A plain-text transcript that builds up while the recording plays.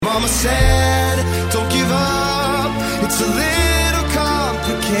mama said, don't give up, it's a little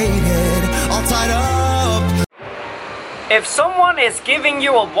complicated, all tied up. If someone is giving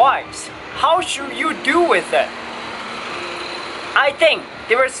you advice, how should you do with it? I think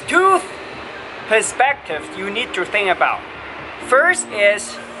there is two perspectives you need to think about. First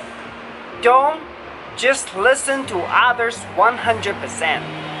is, don't just listen to others 100%.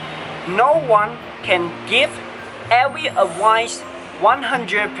 No one can give every advice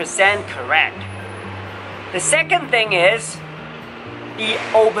 100% correct. The second thing is, be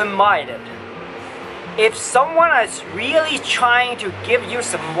open-minded. If someone is really trying to give you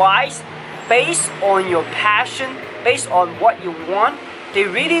some advice based on your passion, based on what you want, they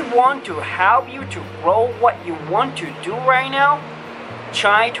really want to help you to grow what you want to do right now,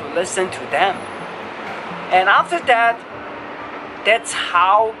 try to listen to them. And after that, that's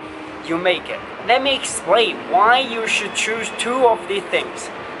how you make it. Let me explain why you should choose two of these things.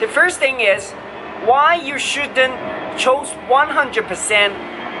 The first thing is why you shouldn't choose 100%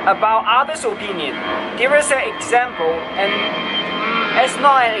 about others' opinion. There is an example, and it's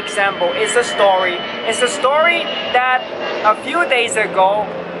not an example, it's a story. It's a story that a few days ago,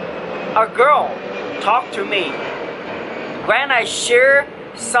 a girl talked to me when I share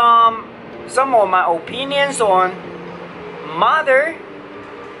some of my opinions on mother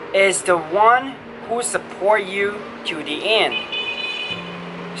is the one who support you to the end.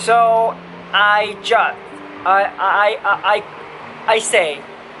 So I say,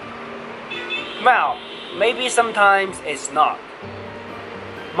 well, maybe sometimes it's not.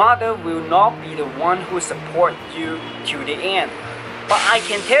 Mother will not be the one who supports you to the end. But I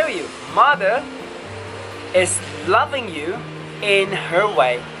can tell you, mother is loving you in her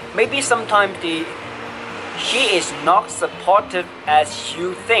way. Maybe sometimes she is not supportive as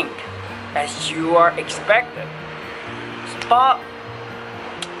you think, as you are expected. But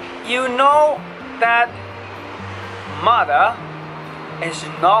you know that mother is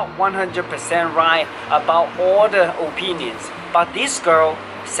not 100% right about all the opinions. But this girl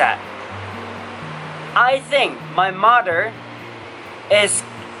said, I think my mother is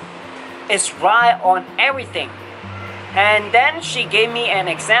right on everything. And then she gave me an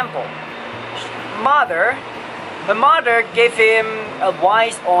example. Her mother gave him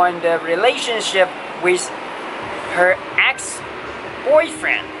advice on the relationship with her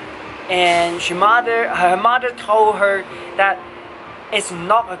ex-boyfriend. And her mother told her that it's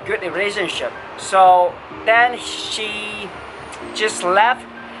not a good relationship. So then she just left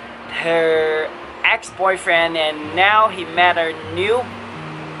her ex-boyfriend, and now he met a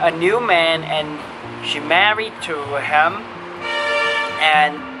new man, and she married to him,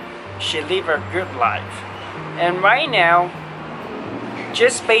 and she lived a good life. And right now,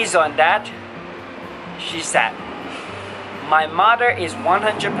 just based on that, she said, my mother is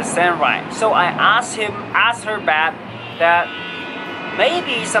 100% right. So I asked her back that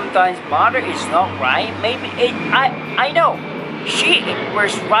maybe sometimes mother is not right. Maybe I know she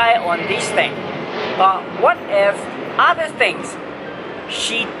was right on this thing. But what if other things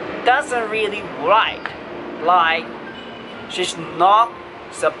she doesn't really like she's not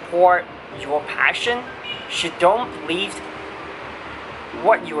support your passion, she don't believe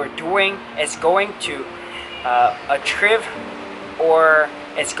what you are doing is going to achieve or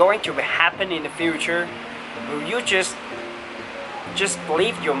it's going to happen in the future? Will you just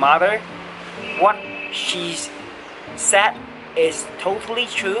believe your mother? What she said is totally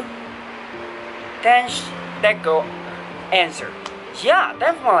true? Then that girl answered, yeah,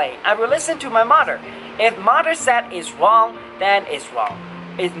 definitely, I will listen to my mother. If mother said is wrong, then it's wrong.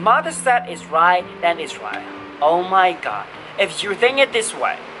 If mother said is right, then it's right. Oh my God, if you think it this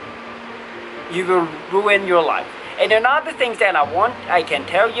way, you will ruin your life. And another thing that I can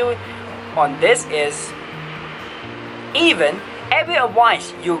tell you on this is, even every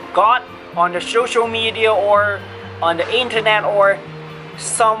advice you got on the social media or on the internet, or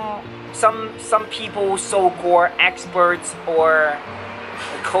some people, so-called experts or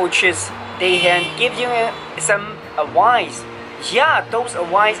coaches, they can give you some advice. Yeah, those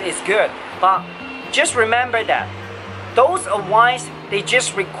advice is good, but just remember that those advice, they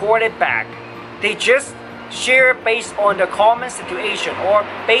just record it back. They just share based on the common situation or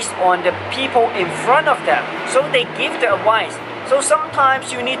based on the people in front of them. So they give the advice. So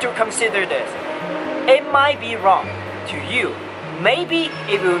sometimes you need to consider this. It might be wrong to you. Maybe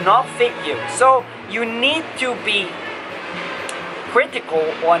it will not fit you. So you need to be critical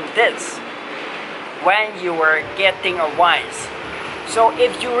on this when you are getting advice. So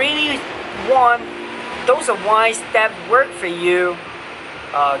if you really want those advice that work for you,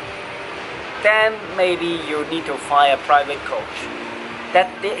 then maybe you need to find a private coach. that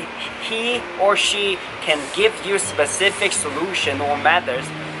he or she can give you specific solution or methods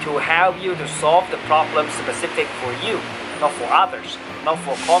to help you to solve the problem specific for you, not for others, not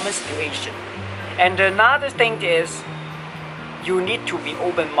for common situation. And another thing is, you need to be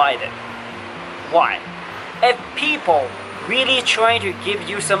open-minded. Why? If people really trying to give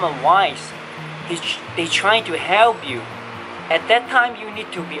you some advice, they trying to help you, at that time you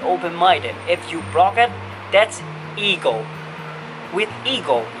need to be open-minded. If you block it, that's ego. With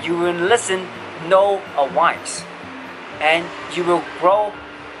ego, you will listen no advice, and you will grow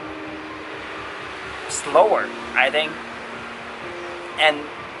slower, I think. And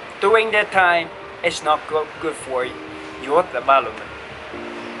during that time, it's not good for your development.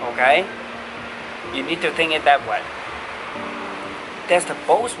 Okay? You need to think it that way. That's the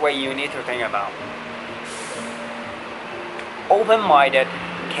both way you need to think about. Open-minded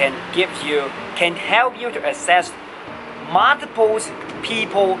can help you to assess multiple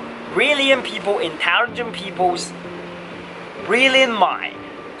people, brilliant people, intelligent people's brilliant mind,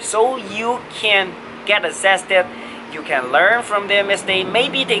 so you can get assessed that you can learn from their mistakes.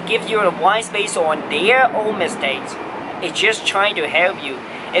 Maybe they give you advice based on their own mistakes. It's just trying to help you.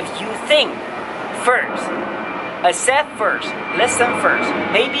 If you think first, accept first, listen first,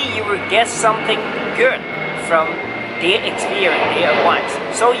 maybe you will get something good from their experience, their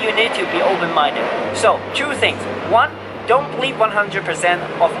advice. So you need to be open-minded. So 2 things. 1, don't believe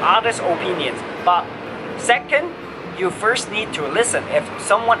 100% of others' opinions. But second, you first need to listen. If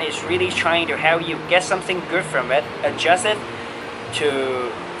someone is really trying to help you get something good from it, adjust it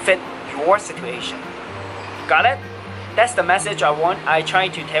to fit your situation. Got it? That's the message I try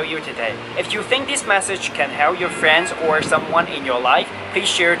to tell you today. If you think this message can help your friends or someone in your life, please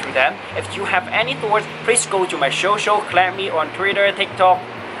share it to them. If you have any thoughts, please go to my social, collect me on Twitter, TikTok,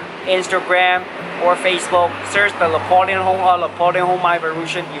 Instagram, or Facebook. Search the Napoleon Home or Napoleon Home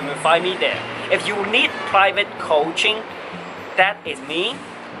Evolution. You will find me there. If you need private coaching, that is me.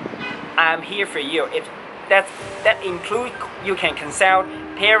 I'm here for you. If that includes, you can consult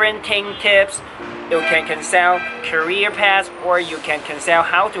parenting tips, you can consult career paths, or you can consult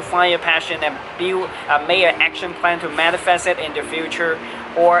how to find your passion and make an action plan to manifest it in the future.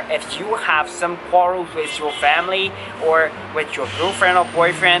 Or if you have some quarrels with your family or with your girlfriend or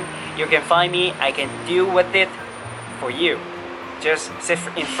boyfriend, you can find me. I can deal with it for you. Just sit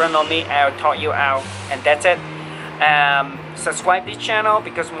in front of me, I'll talk you out, and that's it. Subscribe this channel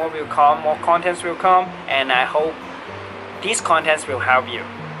because more will come, more contents will come, and I hope these contents will help you.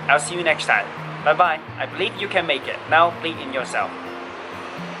 I'll see you next time. Bye bye. I believe you can make it. Now believe in yourself.